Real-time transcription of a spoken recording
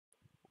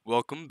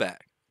Welcome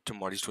back to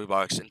Marty's Toy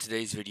Box. In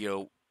today's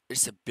video,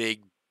 it's a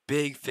big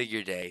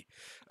figure day.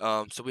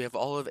 So we have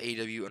all of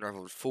AEW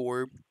Unrivaled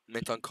 4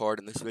 mint on card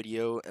in this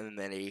video, and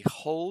then a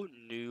whole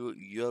new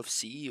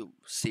UFC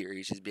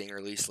series is being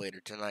released later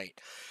tonight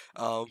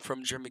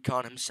from Jeremy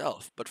Khan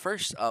himself. But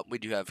first up, we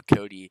do have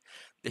Cody.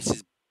 This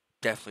is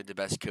definitely the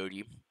best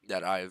Cody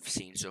that I've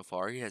seen so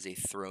far. He has a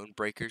Throne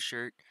Breaker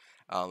shirt,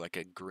 like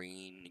a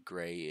green,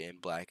 gray,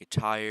 and black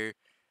attire.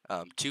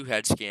 Two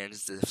head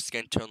scans. The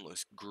skin tone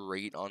looks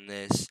great on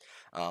this,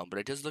 but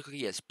it does look like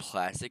he has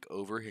plastic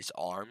over his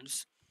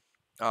arms.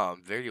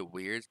 Very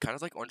weird, kind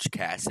of like Orange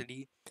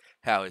Cassidy,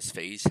 how his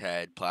face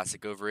had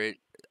plastic over it.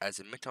 As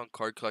a Midtown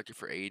card collector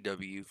for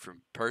AEW,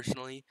 from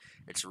personally,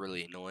 it's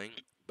really annoying.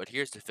 But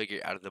here's the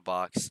figure out of the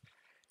box.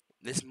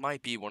 This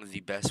might be one of the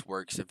best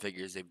works of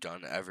figures they've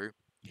done ever.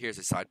 Here's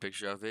a side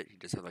picture of it. He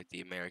does have like the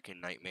American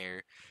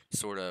Nightmare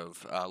sort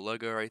of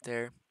logo right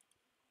there.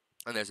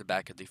 And there's a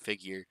back of the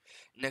figure.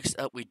 Next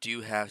up, we do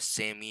have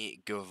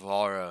Sammy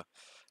Guevara.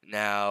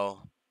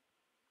 Now,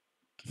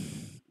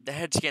 the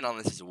head scan on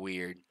this is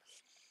weird,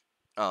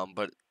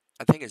 but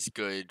I think it's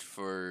good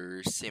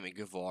for Sammy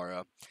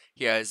Guevara.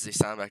 He has the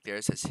sign back there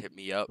that says "Hit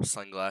Me Up,"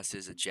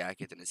 sunglasses, a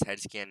jacket, and his head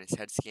scan. His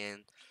head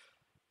scan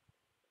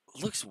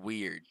looks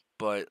weird,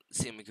 but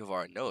Sammy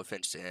Guevara, no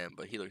offense to him,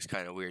 but he looks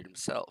kind of weird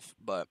himself.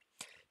 But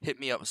 "Hit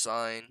Me Up"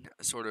 sign,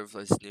 sort of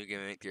this new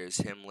gimmick. There's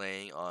him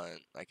laying on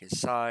like his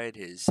side,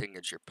 his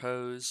signature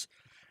pose,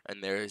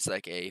 and there's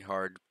like a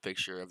hard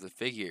picture of the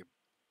figure.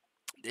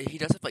 He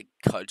does have like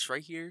cuts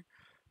right here,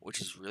 which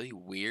is really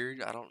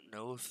weird. I don't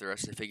know if the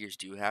rest of the figures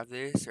do have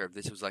this, or if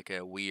this was like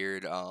a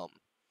weird,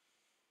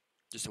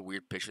 just a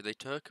weird picture they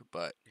took.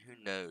 But who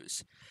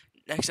knows?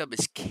 Next up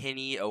is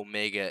Kenny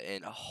Omega,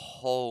 and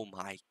oh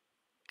my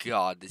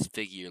god, this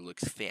figure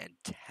looks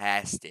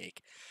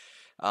fantastic.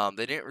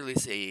 They didn't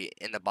release a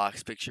in the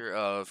box picture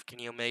of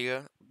Kenny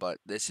Omega, but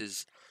this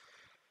is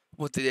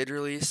what they did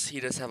release.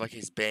 He does have like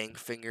his bang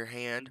finger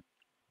hand,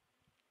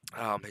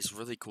 his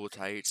really cool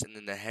tights, and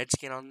then the head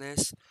scan on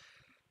this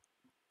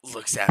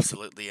looks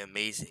absolutely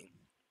amazing.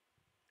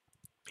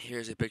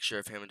 Here's a picture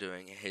of him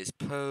doing his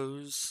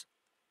pose.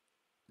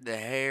 The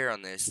hair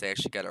on this, they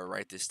actually got it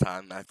right this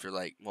time after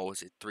like, what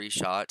was it, 3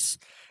 shots.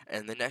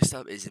 And the next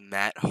up is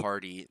Matt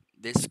Hardy.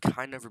 This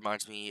kind of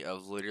reminds me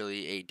of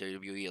literally a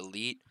WWE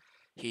Elite.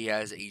 He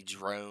has a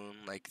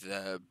drone, like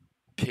the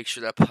picture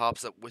that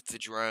pops up with the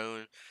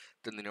drone,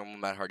 than the normal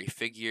Matt Hardy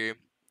figure.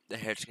 The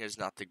head scan is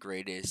not the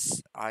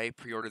greatest. I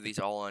pre-ordered these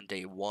all on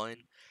day one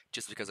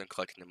just because I'm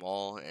collecting them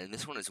all, and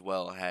this one as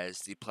well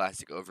has the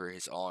plastic over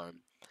his arms.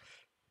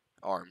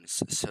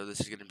 So this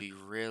is going to be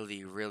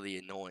really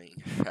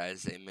annoying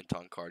as a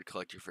Minton card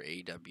collector for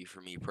AEW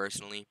for me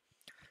personally.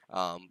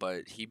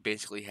 But he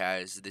basically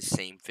has the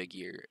same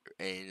figure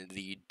in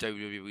the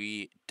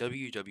WWE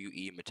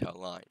Mattel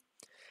line.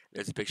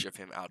 There's a picture of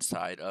him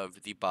outside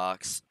of the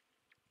box,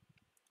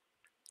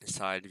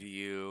 side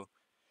view,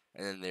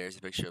 and then there's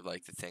a picture of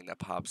like the thing that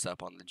pops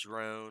up on the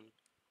drone.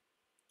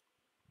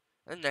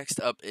 And next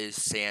up is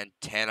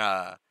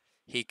Santana.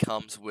 He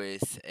comes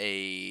with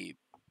a,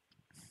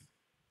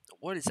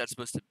 what is that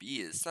supposed to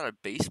be? It's not a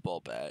baseball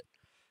bat.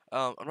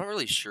 I'm not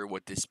really sure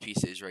what this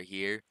piece is right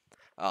here.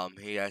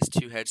 He has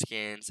two head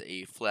scans,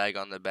 a flag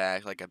on the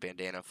back, like a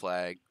bandana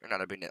flag, or not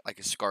a bandana, like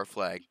a scarf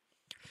flag.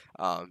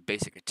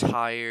 Basic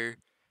attire,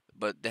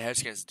 but the head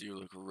scans do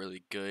look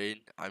really good.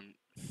 I'm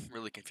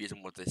really confused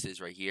on what this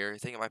is right here. I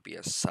think it might be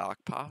a sock,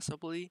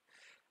 possibly.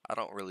 I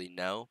don't really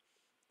know.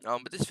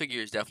 But this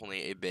figure is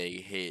definitely a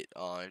big hit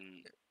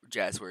on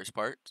Jazzware's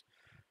part.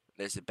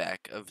 There's the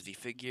back of the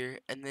figure,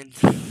 and then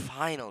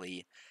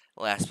finally,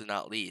 last but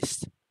not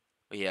least,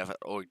 we have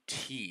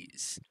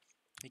Ortiz.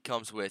 He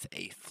comes with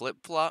a flip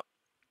flop,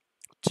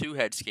 two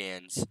head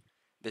scans.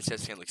 This head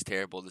scan looks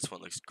terrible. This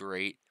one looks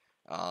great.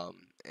 And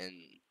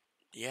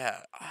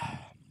yeah,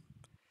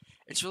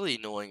 it's really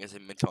annoying as a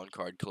Minton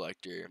card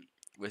collector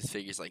with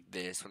figures like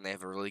this when they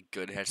have a really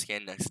good head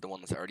scan next to the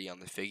one that's already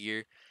on the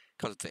figure.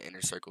 Comes with the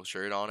inner circle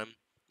shirt on him.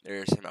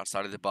 There's him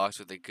outside of the box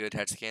with a good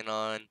head scan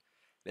on.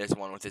 There's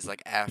one with his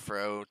like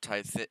afro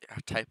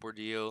type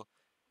ordeal.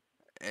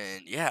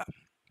 And yeah,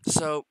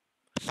 so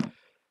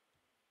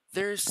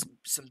there's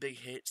some big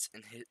hits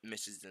and hit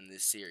misses in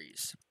this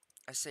series.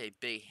 I say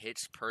big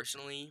hits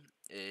personally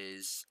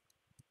is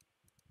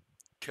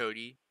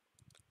Cody,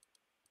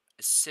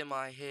 a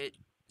semi hit,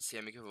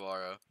 Sammy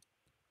Guevara.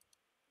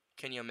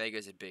 Kenny Omega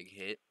is a big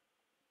hit.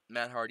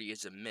 Matt Hardy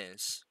is a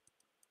miss.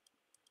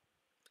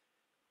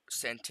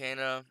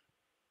 Santana,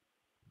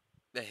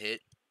 the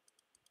hit.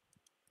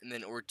 And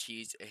then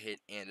Ortiz, a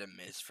hit and a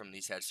miss from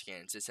these head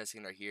scans. This head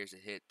scan right here is a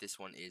hit. This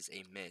one is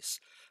a miss.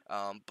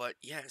 But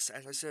yes,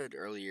 as I said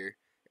earlier,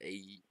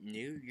 a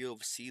new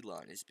UFC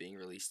line is being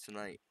released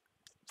tonight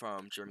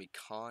from Jeremy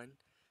Khan.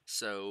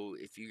 So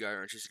if you guys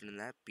are interested in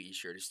that, be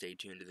sure to stay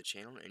tuned to the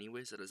channel.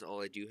 Anyways, that is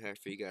all I do have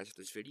for you guys for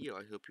this video.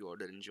 I hope you all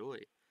did enjoy.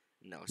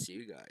 And I'll see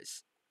you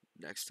guys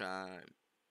next time.